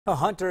Well,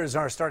 hunters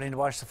are starting to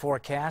watch the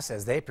forecast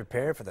as they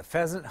prepare for the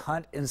pheasant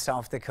hunt in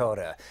South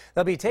Dakota.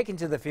 They'll be taken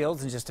to the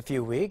fields in just a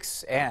few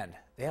weeks, and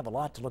they have a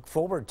lot to look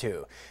forward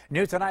to.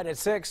 New tonight at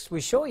 6,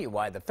 we show you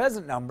why the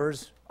pheasant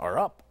numbers are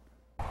up.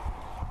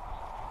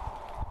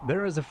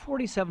 There is a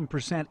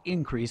 47%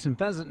 increase in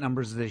pheasant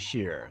numbers this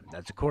year.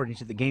 That's according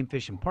to the Game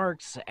Fish and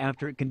Parks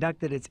after it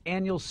conducted its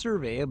annual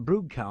survey of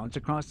brood counts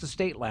across the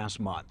state last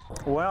month.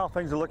 Well,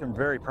 things are looking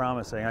very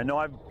promising. I know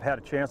I've had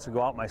a chance to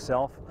go out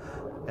myself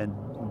and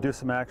do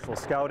some actual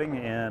scouting,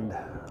 and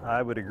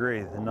I would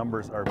agree, the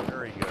numbers are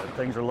very good.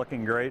 Things are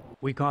looking great.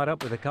 We caught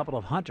up with a couple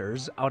of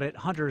hunters out at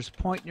Hunters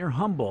Point near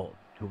Humboldt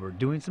who were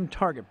doing some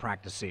target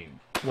practicing.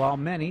 While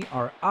many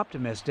are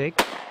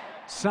optimistic,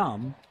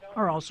 some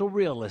are also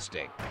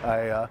realistic.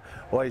 I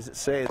always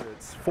say that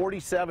it's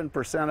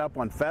 47% up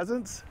on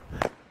pheasants,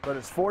 but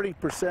it's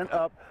 40%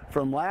 up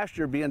from last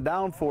year being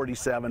down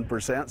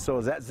 47%, so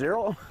is that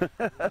zero?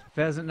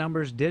 Pheasant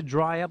numbers did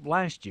dry up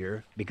last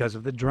year because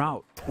of the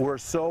drought. We're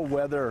so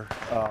weather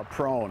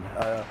prone.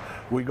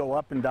 We go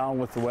up and down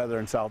with the weather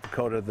in South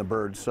Dakota and the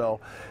birds,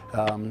 so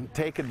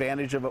take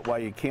advantage of it while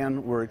you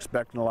can. We're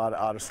expecting a lot of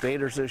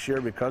out-of-staters this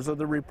year because of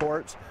the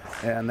reports,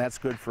 and that's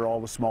good for all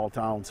the small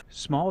towns.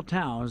 Small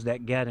towns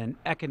that get an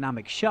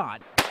economic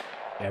shot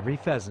every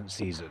pheasant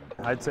season.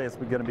 I'd say it's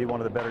going to be one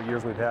of the better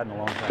years we've had in a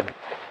long time.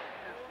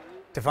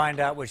 To find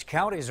out which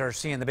counties are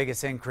seeing the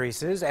biggest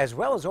increases, as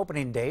well as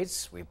opening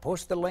dates, we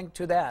post the link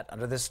to that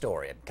under this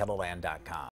story at KELOLAND.com.